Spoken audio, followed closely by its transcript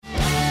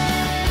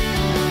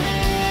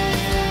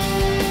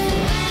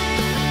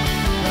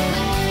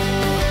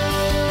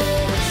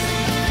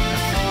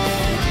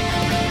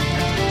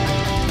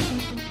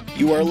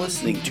You are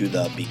listening to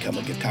the Become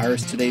a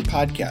Guitarist Today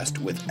podcast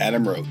with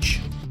Adam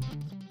Roach.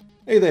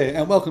 Hey there,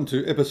 and welcome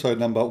to episode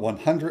number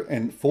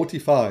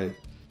 145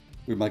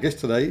 with my guest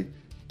today,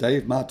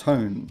 Dave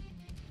Martone.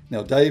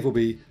 Now, Dave will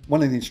be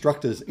one of the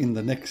instructors in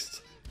the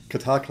next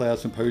Guitar Cloud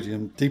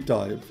Symposium deep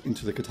dive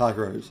into the Guitar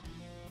Heroes,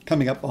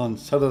 coming up on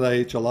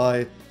Saturday,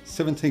 July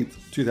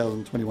 17th,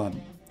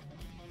 2021.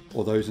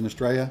 For those in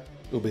Australia,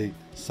 it will be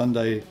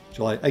Sunday,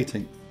 July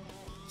 18th.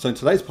 So in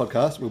today's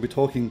podcast, we'll be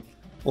talking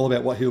all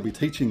about what he'll be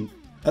teaching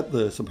at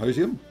the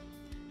symposium.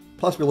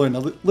 Plus, we'll learn a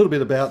little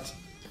bit about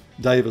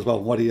Dave as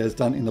well, what he has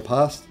done in the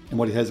past and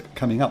what he has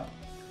coming up.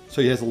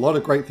 So he has a lot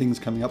of great things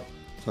coming up,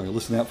 so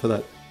listen out for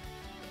that.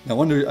 Now I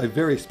want to do a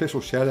very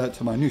special shout out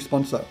to my new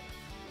sponsor,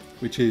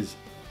 which is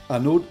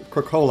Arnold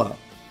Krokola.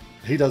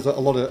 He does a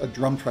lot of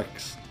drum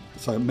tracks,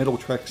 so metal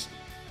tracks,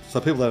 so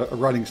people that are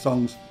writing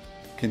songs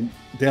can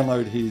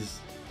download his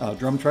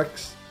drum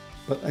tracks.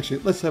 But actually,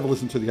 let's have a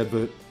listen to the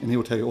advert and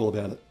he'll tell you all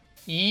about it.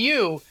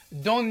 You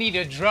don't need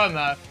a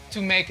drummer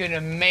to make an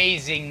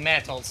amazing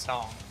metal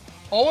song.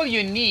 All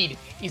you need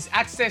is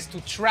access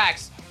to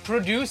tracks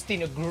produced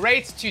in a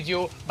great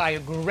studio by a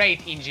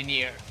great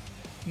engineer.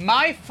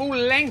 My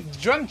full-length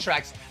drum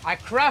tracks are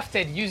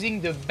crafted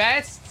using the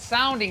best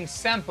sounding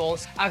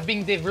samples I've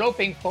been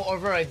developing for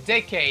over a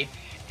decade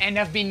and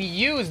have been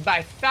used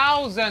by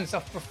thousands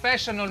of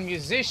professional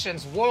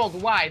musicians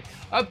worldwide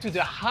up to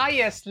the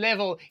highest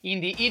level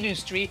in the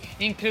industry,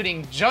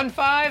 including John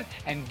 5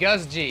 and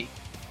Gus G.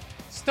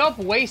 Stop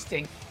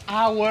wasting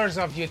hours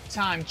of your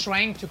time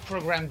trying to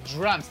program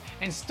drums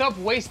and stop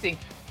wasting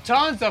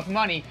tons of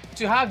money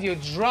to have your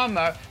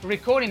drummer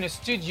record in a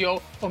studio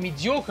for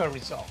mediocre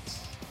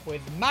results.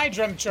 With my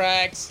drum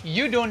tracks,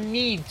 you don't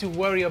need to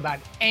worry about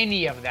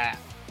any of that.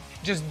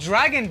 Just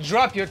drag and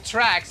drop your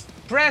tracks,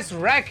 press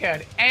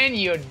record, and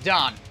you're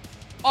done.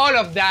 All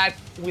of that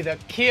with a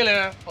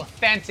killer,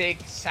 authentic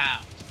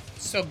sound.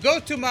 So go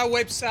to my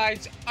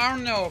website,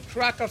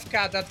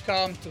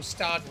 arnokrakowka.com to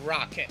start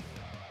rocking.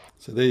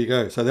 So there you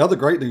go. So the other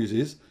great news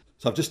is,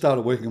 so I've just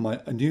started working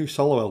on a new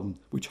solo album,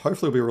 which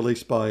hopefully will be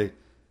released by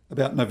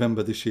about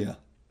November this year.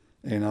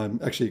 And I'm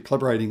actually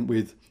collaborating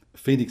with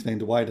Phoenix van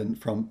der Weyden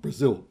from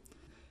Brazil,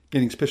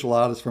 getting special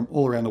artists from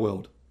all around the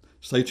world.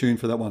 Stay tuned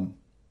for that one.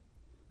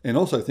 And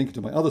also thinking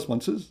to my other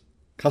sponsors,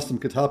 Custom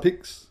Guitar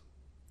Picks,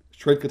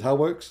 Shred Guitar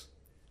Works,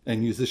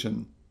 and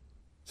Musician.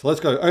 So let's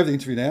go over the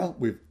interview now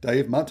with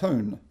Dave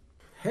Martone.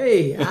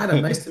 Hey,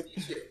 Adam, nice to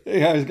meet you.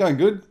 Hey, how's it going?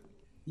 Good?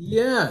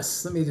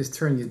 Yes, let me just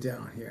turn you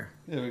down here.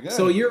 There we go.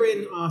 So you're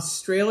in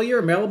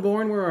Australia,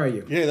 Melbourne, where are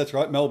you? Yeah, that's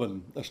right,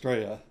 Melbourne,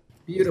 Australia.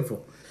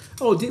 Beautiful.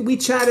 Oh, we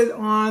chatted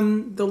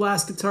on the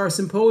last Guitar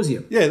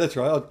Symposium. Yeah, that's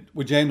right.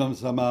 We jammed on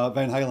some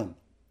Van Halen.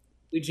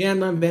 We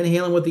jammed on Van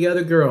Halen with the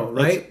other girl,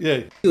 right?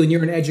 Yeah. And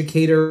you're an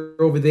educator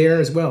over there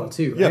as well,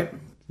 too, right? Yep,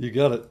 you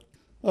got it.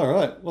 All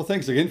right. Well,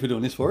 thanks again for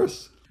doing this for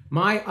us.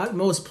 My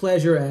utmost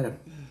pleasure, Adam.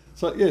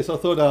 So I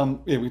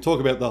thought we talk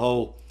about the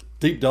whole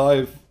deep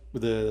dive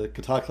with the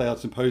Guitar Cloud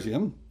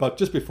Symposium. But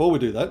just before we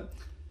do that,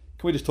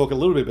 can we just talk a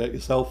little bit about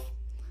yourself?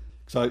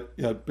 So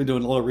I've been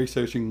doing a lot of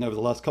researching over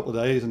the last couple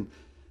of days and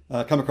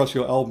come across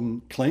your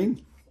album,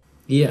 Clean.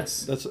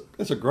 Yes.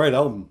 That's a great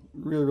album.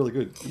 Really, really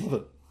good. I love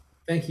it.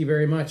 Thank you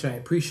very much. I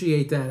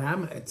appreciate that,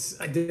 Adam.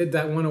 I did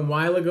that one a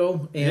while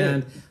ago,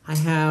 and yeah. I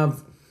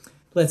have,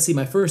 let's see,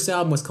 my first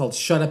album was called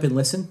Shut Up and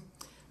Listen.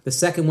 The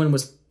second one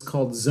was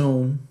called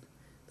Zone.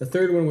 The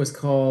third one was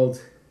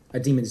called A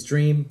Demon's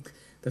Dream.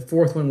 The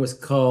fourth one was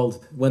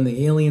called When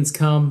the Aliens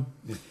Come.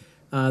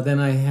 Then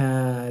I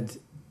had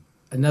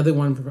another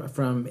one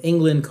from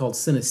England called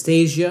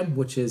Synesthesia,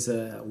 which is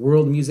a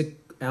world music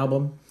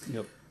album.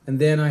 Yep. And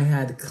then I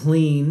had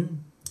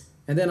Clean.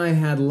 And then I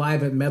had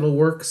Live at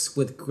Metalworks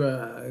with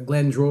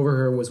Glenn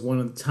Drover, who was one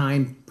of the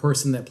time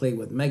person that played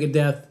with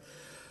Megadeth.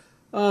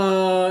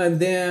 And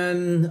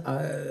then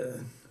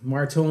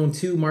Martone,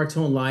 2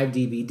 Martone live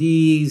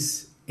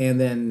DVDs. And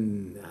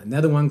then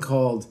another one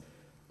called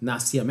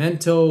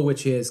Nacimiento,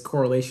 which is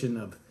correlation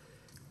of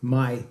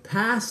my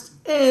past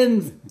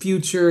and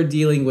future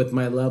dealing with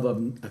my love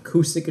of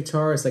acoustic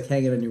guitars, like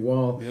hanging on your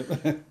wall,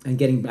 and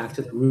getting back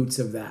to the roots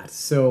of that.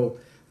 So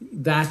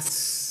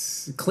that's...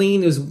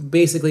 Clean is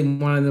basically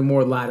one of the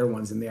more latter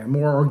ones in there,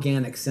 more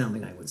organic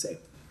sounding, I would say.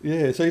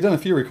 Yeah, so you've done a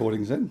few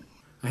recordings then?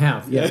 I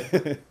have, yeah.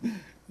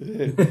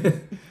 Yeah.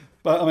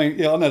 But I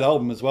mean, on that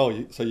album as well,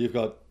 so you've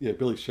got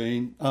Billy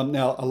Sheehan.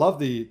 Now, I love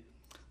the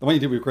one you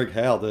did with Greg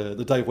Howe, the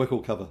Dave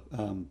Weckl cover,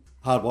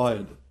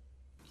 Hardwired.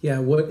 Yeah,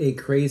 what a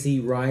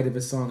crazy ride of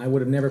a song. I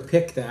would have never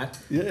picked that.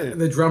 Yeah.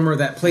 The drummer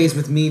that plays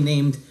with me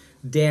named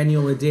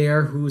Daniel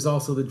Adair, who's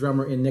also the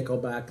drummer in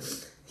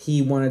Nickelback, he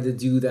wanted to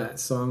do that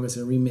song as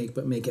a remake,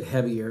 but make it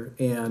heavier.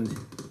 And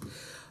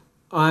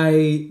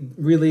I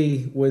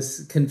really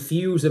was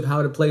confused of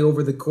how to play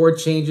over the chord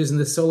changes in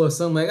the solo.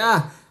 So I'm like,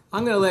 I'm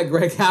going to let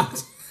Greg Howe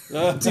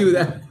do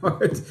that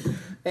part.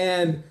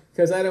 And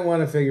because I don't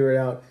want to figure it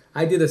out.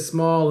 I did a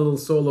small little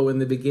solo in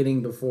the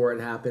beginning before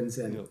it happens.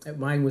 And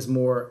mine was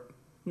more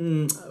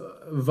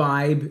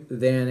vibe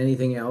than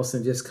anything else.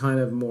 And just kind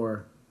of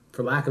more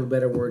for lack of a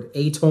better word,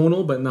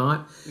 atonal, but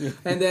not.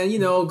 And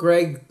then,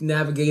 Greg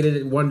navigated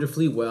it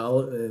wonderfully well,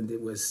 and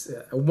it was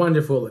a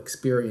wonderful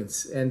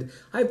experience. And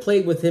I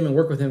played with him and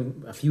worked with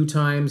him a few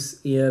times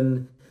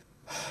in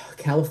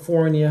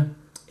California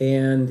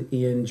and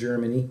in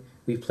Germany.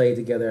 We played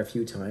together a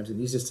few times, and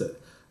he's just a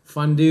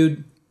fun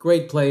dude,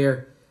 great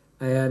player,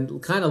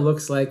 and kind of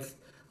looks like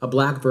a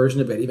black version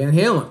of Eddie Van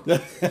Halen.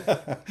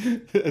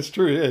 It's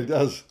true, yeah, it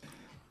does.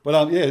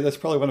 But that's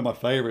probably one of my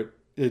favorite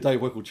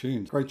Dave Weckl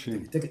tunes. Great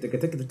tune.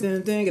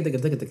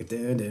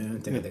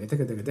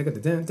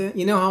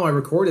 You know how I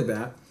recorded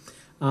that?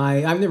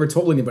 I've never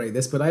told anybody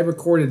this, but I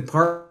recorded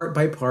part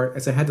by part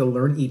as I had to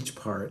learn each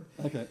part.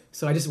 Okay.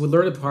 So I just would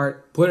learn a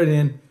part, put it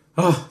in.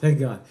 Oh, thank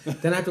God.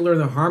 Then I have to learn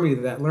the harmony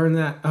to that. Learn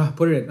that. Oh,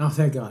 put it in. Oh,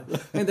 thank God.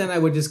 And then I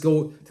would just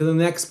go to the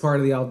next part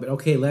of the alphabet.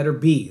 Okay, letter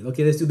B.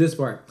 Okay, let's do this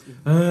part.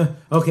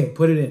 Okay,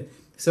 put it in.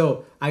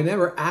 So I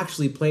never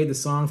actually played the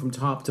song from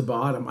top to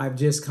bottom. I've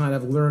just kind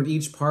of learned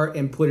each part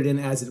and put it in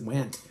as it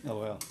went. Oh,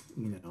 wow.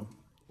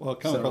 Well, it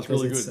comes across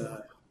really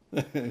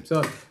good.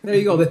 So there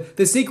you go.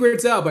 The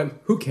secret's out, but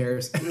who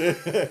cares?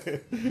 That's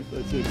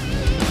it.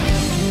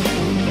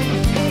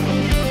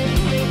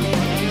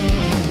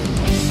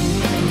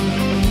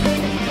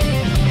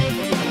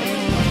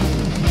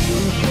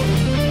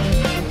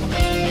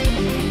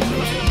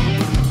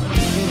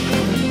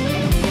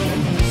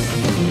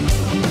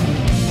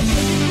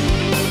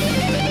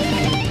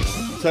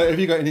 So have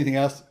you got anything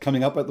else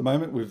coming up at the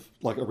moment with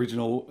like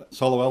original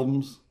solo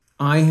albums?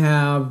 I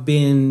have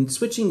been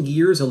switching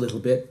gears a little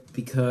bit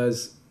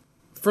because,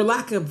 for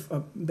lack of a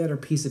better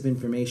piece of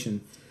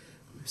information,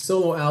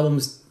 solo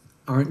albums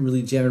aren't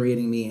really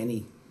generating me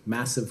any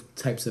massive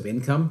types of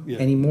income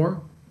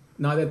anymore.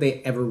 Not that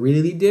they ever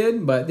really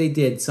did, but they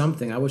did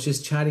something. I was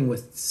just chatting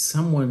with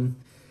someone,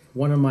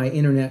 one of my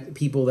internet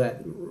people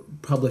that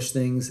publish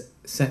things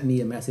sent me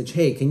a message.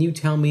 Hey, can you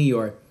tell me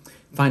your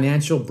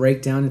financial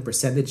breakdown and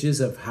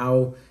percentages of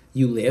how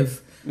you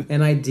live?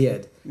 And I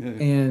did.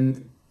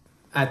 And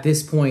at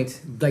this point,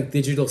 like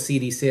digital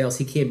CD sales,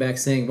 he came back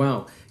saying,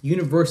 wow,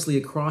 universally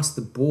across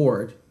the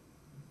board,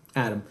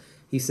 Adam,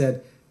 he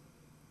said,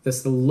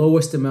 that's the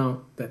lowest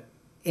amount that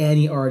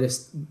any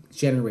artist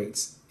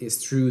generates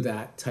is through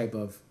that type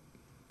of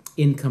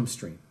income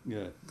stream.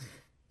 Yeah.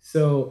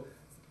 So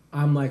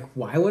I'm like,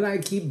 why would I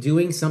keep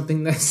doing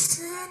something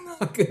that's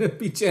not going to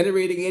be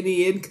generating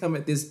any income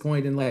at this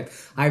point in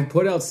life? I've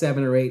put out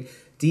 7 or 8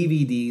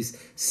 DVDs,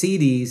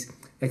 CDs,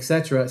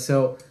 etc.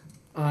 So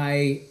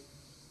I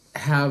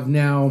have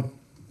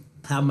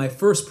my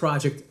first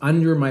project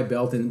under my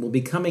belt and will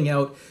be coming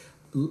out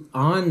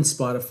on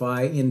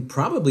Spotify in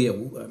probably a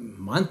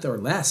month or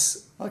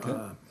less. Okay.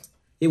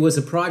 It was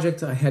a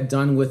project I had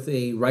done with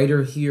a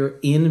writer here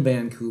in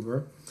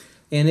Vancouver,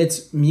 and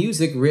it's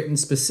music written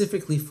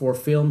specifically for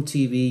film,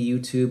 TV,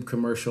 YouTube,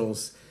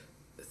 commercials,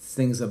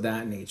 things of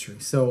that nature.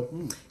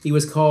 So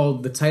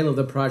the title of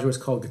the project was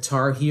called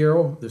Guitar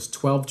Hero. There's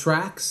 12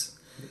 tracks,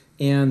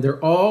 and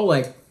they're all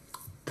like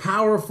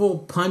powerful,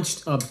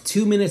 punched up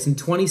 2 minutes and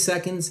 20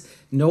 seconds.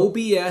 No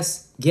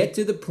BS, get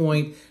to the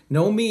point,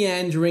 no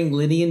meandering,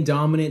 Lydian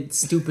dominant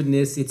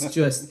stupidness. It's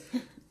just,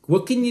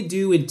 what can you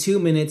do in 2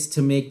 minutes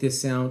to make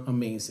this sound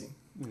amazing?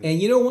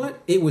 And you know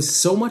what? It was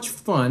so much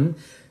fun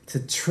to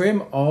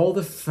trim all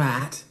the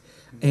fat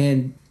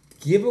and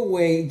get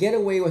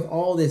away with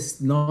all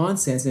this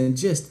nonsense and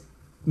just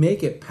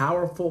make it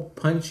powerful,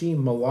 punchy,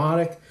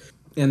 melodic.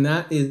 And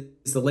that is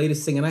the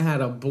latest thing. And I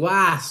had a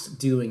blast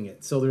doing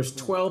it. So there's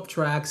 12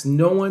 tracks.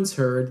 No one's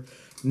heard.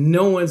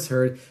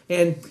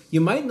 And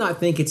you might not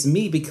think it's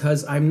me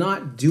because I'm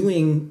not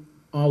doing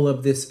all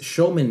of this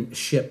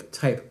showmanship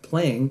type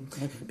playing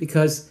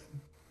because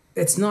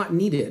it's not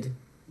needed,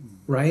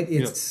 right?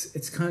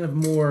 It's kind of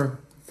more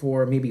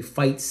for maybe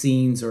fight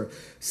scenes or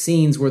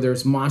scenes where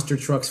there's monster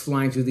trucks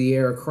flying through the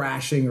air,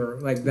 crashing, or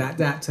like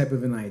that type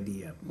of an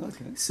idea.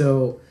 Okay.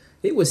 So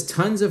it was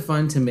tons of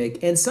fun to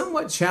make and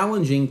somewhat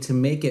challenging to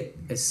make it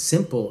as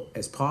simple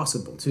as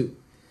possible too.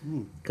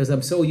 Because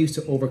I'm so used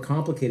to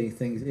overcomplicating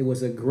things. It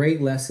was a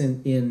great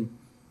lesson in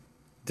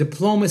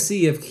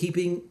diplomacy of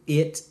keeping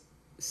it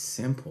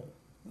simple.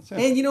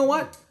 And you know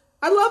what?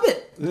 I love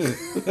it.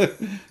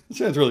 It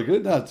sounds really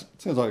good. No, it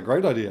sounds like a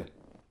great idea.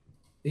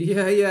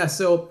 Yeah.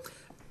 So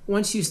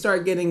once you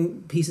start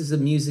getting pieces of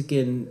music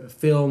in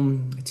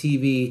film,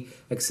 TV,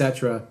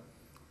 etc.,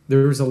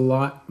 there's a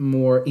lot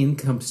more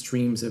income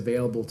streams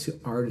available to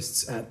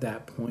artists at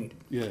that point.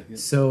 Yeah.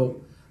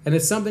 So, and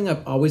it's something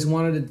I've always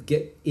wanted to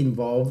get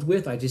involved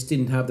with. I just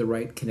didn't have the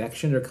right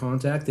connection or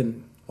contact.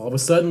 And all of a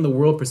sudden, the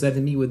world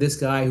presented me with this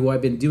guy who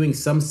I've been doing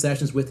some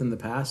sessions with in the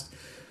past.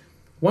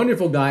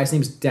 Wonderful guy. His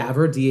name's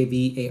Davar,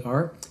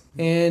 D-A-V-A-R.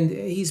 And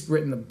he's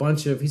written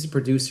he's a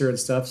producer and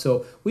stuff.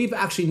 So we've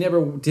actually never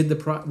we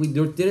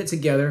did it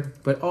together,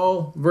 but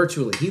all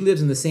virtually. He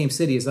lives in the same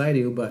city as I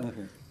do, but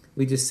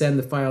we just send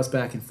the files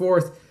back and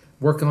forth,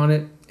 work on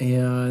it,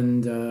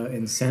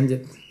 and send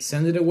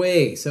it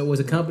away. So it was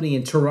a company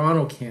in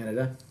Toronto,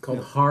 Canada called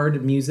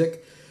Hard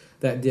Music.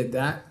 that did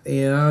that.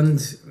 And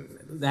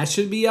that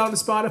should be out on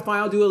Spotify.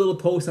 I'll do a little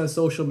post on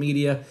social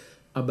media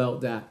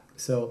about that.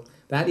 So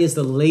that is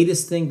the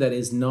latest thing that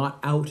is not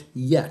out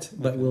yet,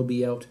 but will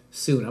be out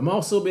soon. I'm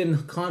also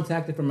been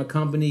contacted from a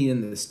company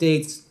in the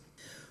States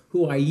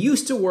who I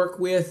used to work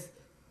with,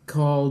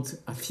 called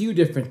a few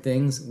different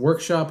things: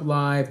 Workshop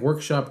Live,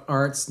 Workshop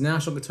Arts,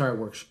 National Guitar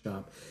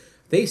Workshop.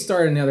 They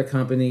started another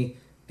company,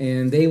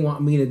 and they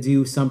want me to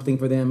do something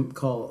for them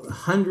called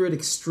 100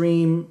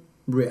 Extreme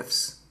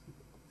Riffs.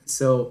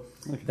 So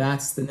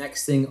that's the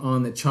next thing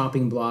on the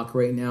chopping block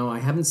right now. I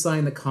haven't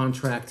signed the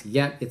contract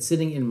yet. It's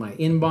sitting in my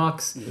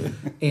inbox.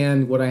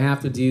 And what I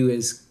have to do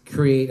is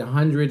create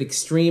 100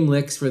 extreme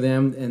licks for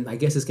them. And I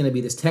guess it's going to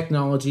be this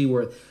technology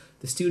where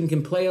the student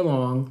can play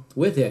along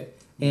with it,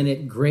 and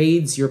it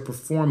grades your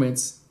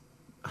performance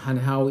on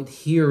how it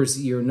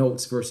hears your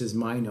notes versus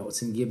my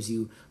notes, and gives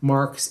you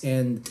marks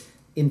and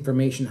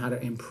information how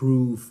to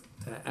improve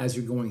as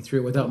you're going through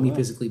it without me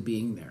physically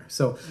being there.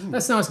 So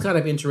that sounds kind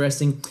of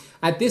interesting.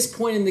 At this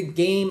point in the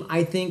game,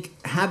 I think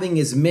having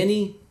as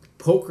many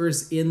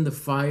pokers in the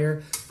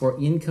fire for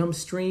income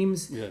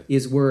streams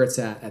is where it's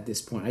at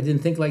this point. I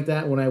didn't think like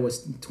that when I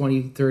was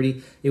 20,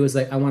 30. It was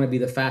like, I want to be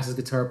the fastest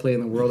guitar player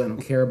in the world. I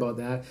don't care about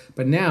that.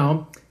 But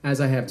now,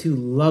 as I have two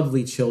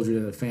lovely children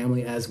in the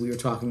family, as we were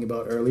talking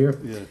about earlier,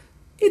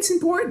 it's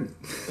important.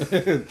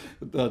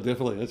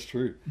 Definitely, that's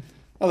true.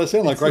 Oh, they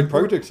sound like great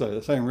projects, though. They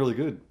sound really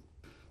good.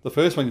 The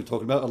first one you're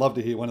talking about, I'd love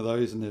to hear one of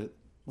those in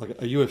like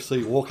a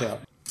UFC walkout.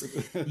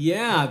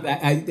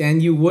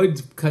 And you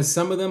would, because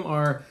some of them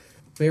are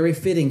very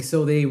fitting.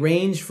 So they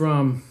range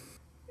from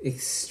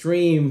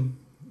extreme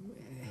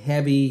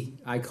heavy,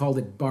 I called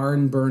it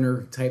barn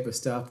burner type of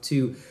stuff,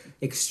 to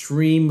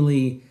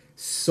extremely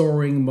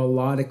soaring,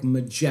 melodic,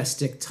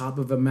 majestic, top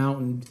of a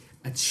mountain,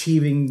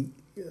 achieving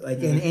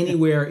and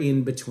anywhere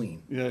in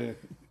between.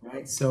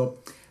 Right? So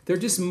they're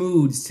just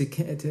moods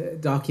to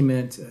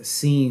document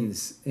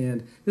scenes,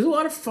 and there's a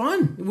lot of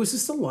fun. It was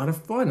just a lot of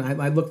fun.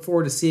 I look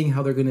forward to seeing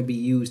how they're going to be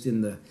used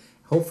in the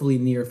hopefully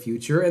near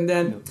future, and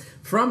then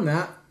from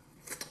that,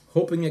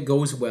 hoping it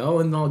goes well,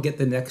 and I'll get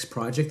the next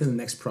project and the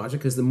next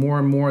project, because the more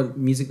and more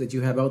music that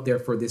you have out there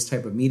for this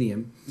type of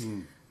medium,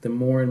 the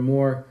more and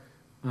more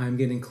I'm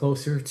getting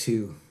closer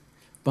to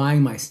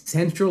buying my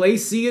central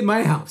AC in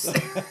my house.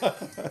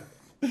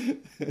 No,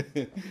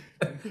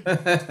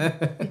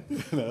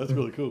 that's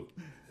really cool.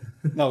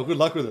 No, good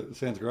luck with it. It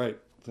sounds great.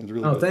 Sounds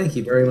really good. Thank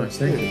you very much.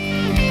 Thank you.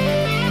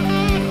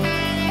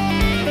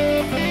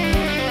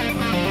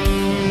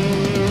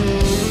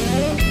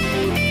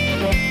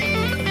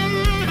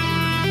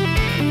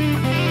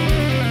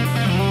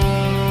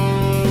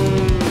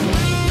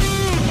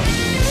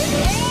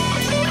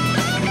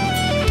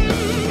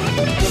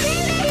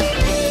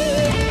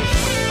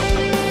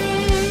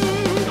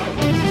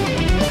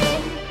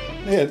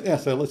 Yeah,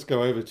 so let's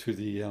go over to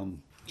the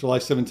July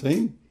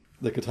 17,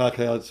 the Guitar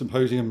Cloud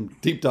Symposium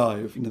deep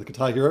dive into the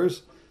guitar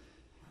heroes.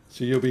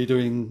 So you'll be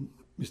doing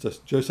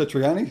Mr. Joe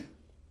Satriani?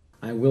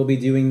 I will be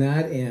doing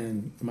that,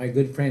 and my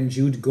good friend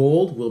Jude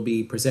Gold will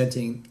be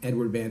presenting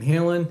Edward Van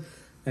Halen,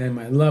 and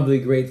my lovely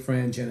great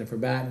friend Jennifer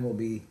Batten will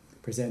be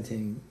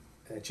presenting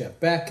Jeff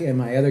Beck, and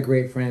my other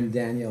great friend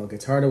Danielle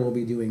Guitardo will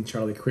be doing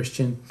Charlie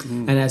Christian.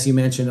 And as you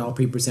mentioned, I'll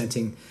be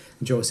presenting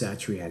Joe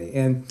Satriani.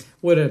 And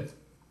what a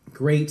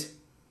great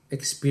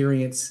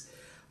experience.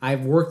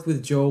 I've worked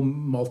with Joe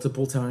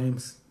multiple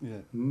times,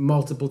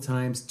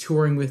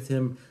 touring with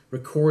him,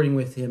 recording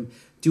with him,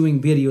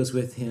 doing videos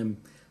with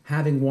him,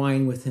 having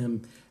wine with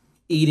him,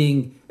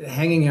 eating,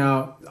 hanging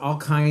out, all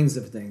kinds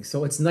of things.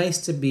 So it's nice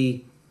to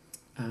be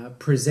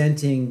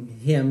presenting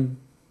him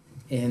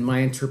and my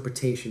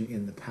interpretation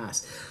in the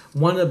past.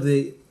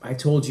 I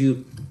told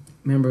you,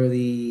 remember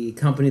the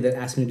company that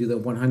asked me to do the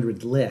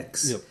 100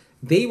 licks? Yep.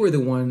 They were the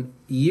one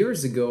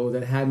years ago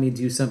that had me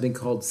do something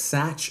called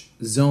Satch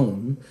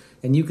Zone,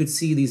 and you could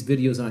see these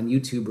videos on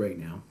YouTube right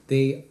now.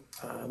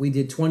 We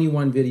did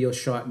 21 videos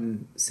shot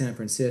in San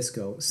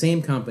Francisco,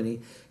 same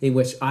company, in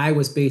which I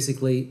was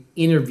basically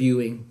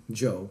interviewing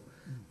Joe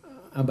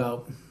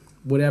about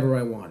whatever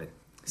I wanted.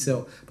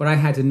 So, but I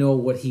had to know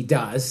what he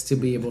does to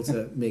be able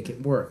to make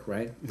it work,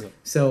 right? Yeah.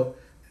 So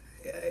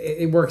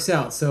it works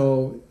out.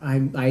 So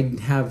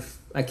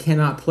I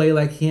cannot play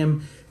like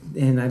him,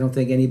 and I don't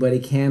think anybody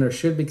can or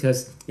should,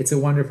 because it's a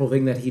wonderful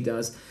thing that he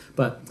does.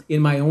 But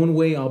in my own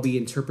way, I'll be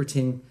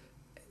interpreting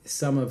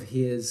some of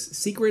his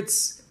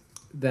secrets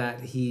that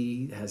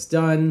he has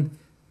done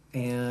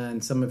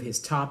and some of his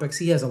topics.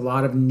 He has a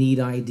lot of neat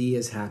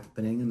ideas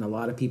happening, and a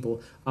lot of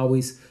people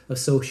always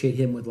associate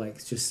him with,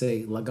 like, just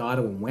say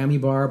legato and whammy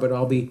bar, but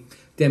I'll be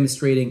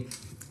demonstrating.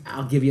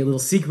 I'll give you a little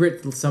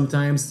secret.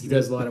 Sometimes he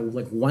does a lot of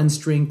like one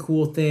string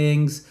cool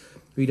things.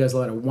 He does a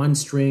lot of one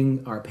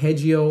string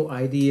arpeggio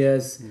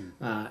ideas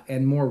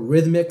and more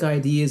rhythmic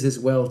ideas as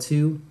well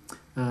too,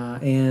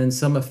 and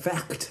some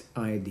effect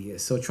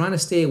ideas. So trying to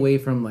stay away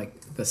from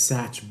like the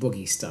Satch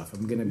boogie stuff.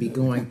 I'm going to be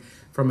going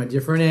from a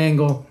different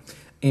angle,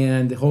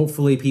 and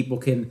hopefully people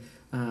can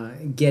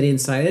get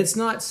inside. It's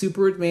not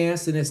super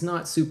advanced and it's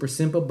not super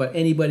simple, but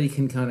anybody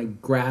can kind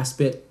of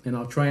grasp it, and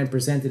I'll try and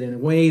present it in a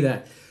way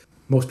that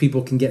most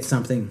people can get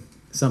something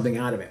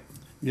out of it.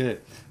 Yeah.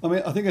 I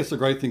mean, I think that's the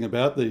great thing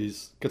about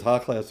these Guitar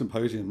Cloud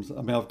symposiums.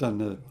 I mean, I've done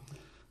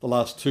the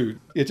last two.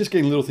 Yeah, just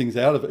getting little things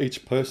out of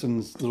each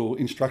person's little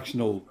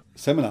instructional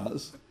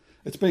seminars.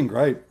 It's been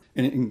great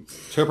in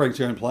interpreting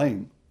your own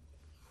playing.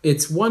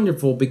 It's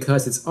wonderful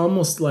because it's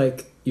almost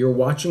like you're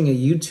watching a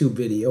YouTube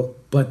video,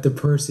 but the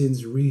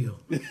person's real.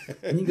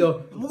 And you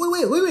go,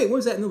 wait, what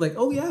is that? And they're like,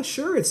 oh yeah,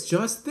 sure, it's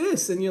just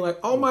this. And you're like,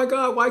 oh my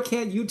God, why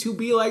can't YouTube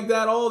be like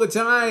that all the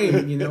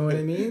time? You know what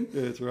I mean?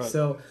 Yeah, that's right.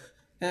 So,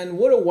 and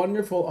what a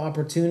wonderful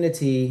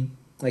opportunity,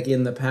 like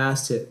in the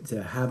past,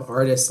 to have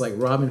artists like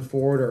Robin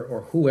Ford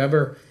or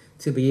whoever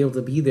to be able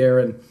to be there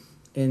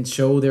and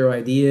show their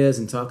ideas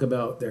and talk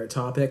about their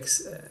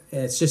topics. And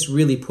it's just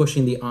really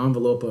pushing the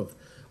envelope of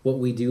what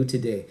we do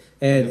today.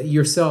 And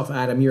yourself,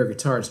 Adam, you're a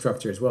guitar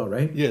instructor as well,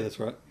 right? Yeah, that's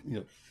right.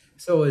 Yep.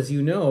 So as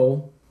you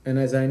know, and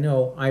as I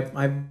know, I've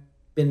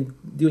been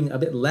doing a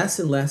bit less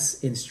and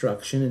less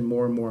instruction and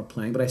more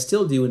playing, but I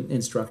still do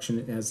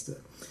instruction as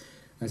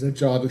a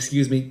job.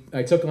 Excuse me.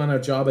 I took on a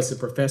job as a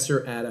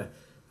professor at a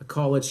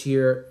college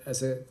here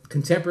as a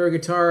contemporary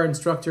guitar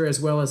instructor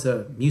as well as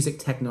a music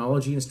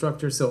technology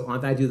instructor. So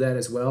I do that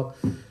as well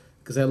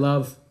because I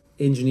love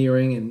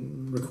engineering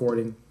and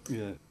recording.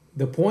 Yeah.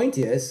 The point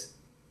is,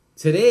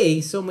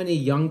 today, so many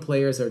young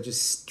players are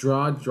just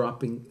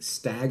jaw-dropping,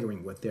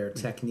 staggering with their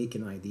technique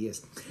and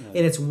ideas. Yeah.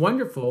 And it's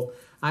wonderful.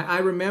 I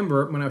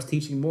remember when I was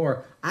teaching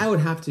more, I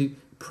would have to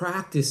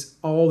practice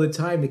all the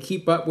time to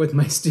keep up with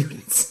my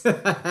students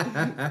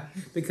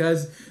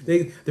because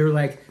they're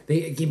like,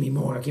 give me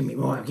more. I'm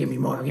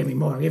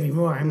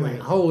like,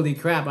 holy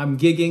crap, I'm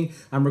gigging,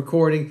 I'm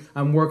recording,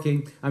 I'm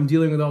working, I'm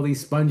dealing with all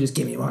these sponges,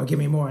 give me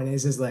more. And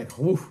it's just like,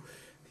 whoo,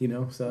 you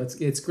know, so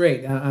it's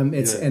great.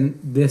 And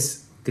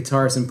this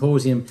Guitar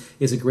Symposium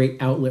is a great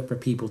outlet for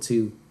people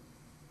to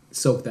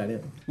soak that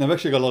in. Now, I've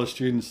actually got a lot of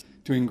students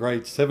doing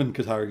grade 7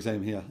 guitar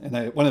exam here,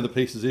 and one of the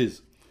pieces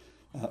is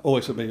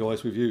Always With Me,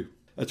 Always With You.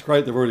 It's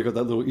great. They've already got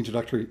that little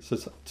introductory to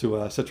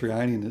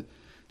Satriani and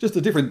just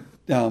the different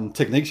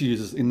techniques he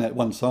uses in that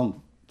one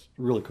song. It's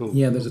really cool.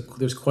 Yeah,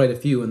 there's quite a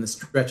few, and the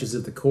stretches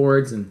of the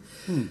chords and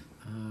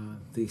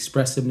the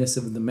expressiveness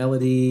of the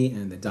melody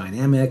and the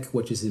dynamic,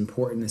 which is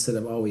important instead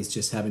of always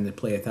just having to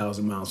play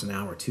 1,000 miles an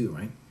hour too,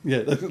 right?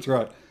 Yeah, that's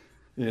right.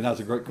 Yeah, no,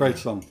 it's a great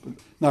song.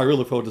 No, I really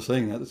look forward to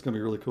seeing that. It's going to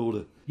be really cool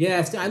to...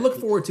 Yeah, I look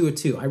forward to it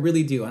too. I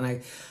really do.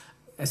 And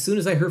as soon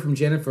as I heard from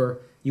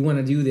Jennifer, you want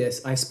to do this,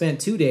 I spent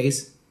 2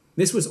 days.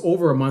 This was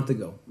over a month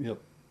ago. Yep.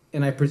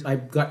 And I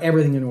got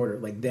everything in order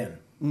like then.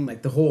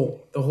 Like the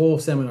whole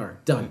seminar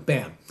done,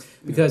 bam.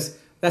 Because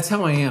that's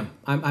how I am.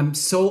 I'm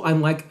so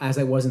unlike as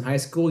I was in high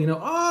school. You know,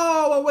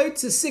 I'll wait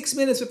to 6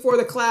 minutes before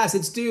the class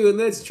it's due and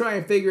let's try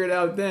and figure it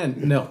out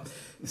then. No.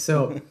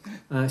 So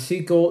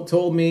she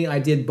told me I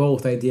did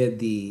both. I did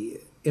the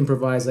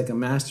Improvise Like a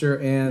Master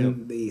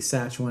and the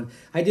Satch one.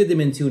 I did them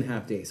in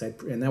 2.5 days.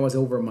 And that was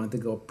over a month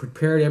ago.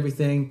 Prepared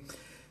everything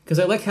because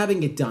I like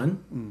having it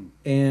done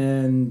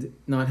and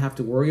not have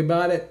to worry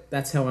about it.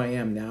 That's how I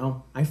am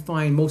now. I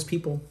find most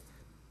people,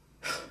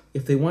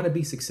 if they want to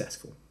be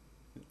successful,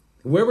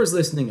 whoever's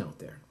listening out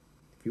there,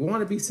 if you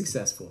want to be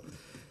successful,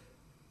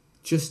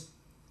 just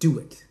do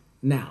it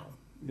now.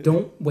 Yeah.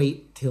 Don't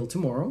wait till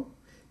tomorrow.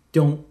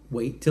 Don't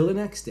wait till the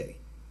next day.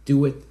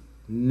 Do it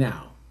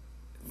now.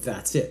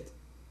 That's it.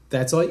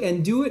 That's all.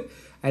 And do it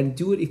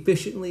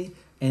efficiently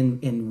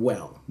and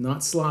well,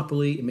 not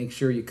sloppily. And make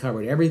sure you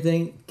covered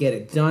everything, get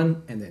it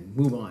done, and then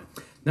move on.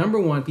 Number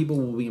one, people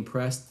will be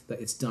impressed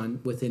that it's done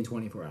within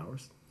 24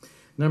 hours.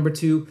 Number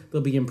two, they'll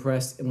be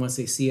impressed, and once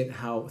they see it,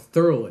 how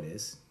thorough it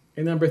is.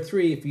 And number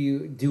three, if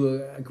you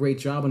do a great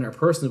job and are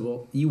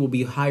personable, you will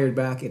be hired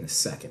back in a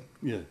second.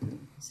 Yeah.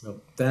 So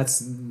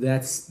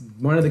that's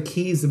one of the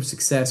keys of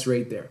success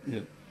right there. Yeah.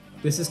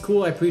 This is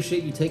cool. I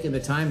appreciate you taking the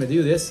time to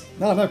do this.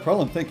 No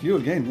problem. Thank you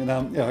again. And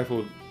I hope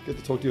we'll get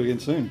to talk to you again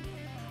soon.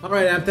 All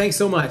right, Adam. Thanks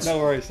so much. No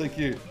worries. Thank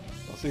you.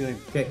 I'll see you then.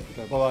 Okay.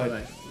 Bye-bye.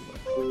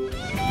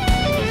 Bye-bye.